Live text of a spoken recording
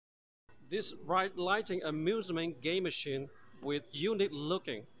This bright lighting amusement game machine with unique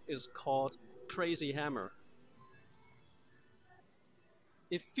looking is called Crazy Hammer.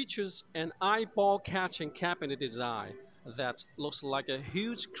 It features an eyeball-catching cabinet design that looks like a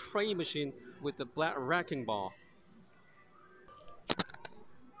huge crane machine with a black wrecking ball.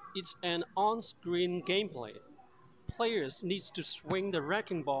 It's an on-screen gameplay. Players need to swing the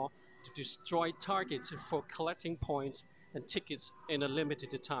wrecking ball to destroy targets for collecting points and tickets in a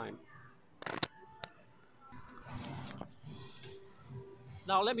limited time.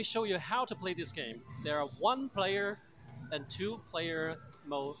 Now let me show you how to play this game. There are one player and two player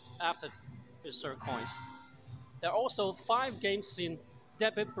mode after insert coins. There are also 5 games in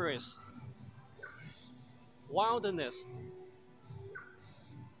Debit Breeze, Wilderness,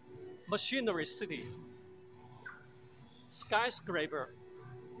 Machinery City, Skyscraper,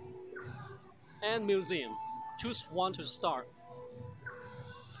 and Museum. Choose one to start.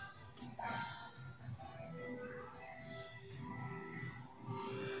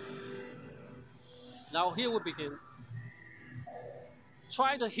 Now here we begin.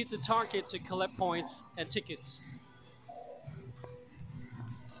 Try to hit the target to collect points and tickets.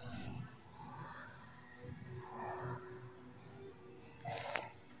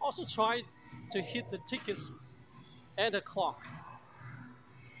 Also try to hit the tickets and the clock.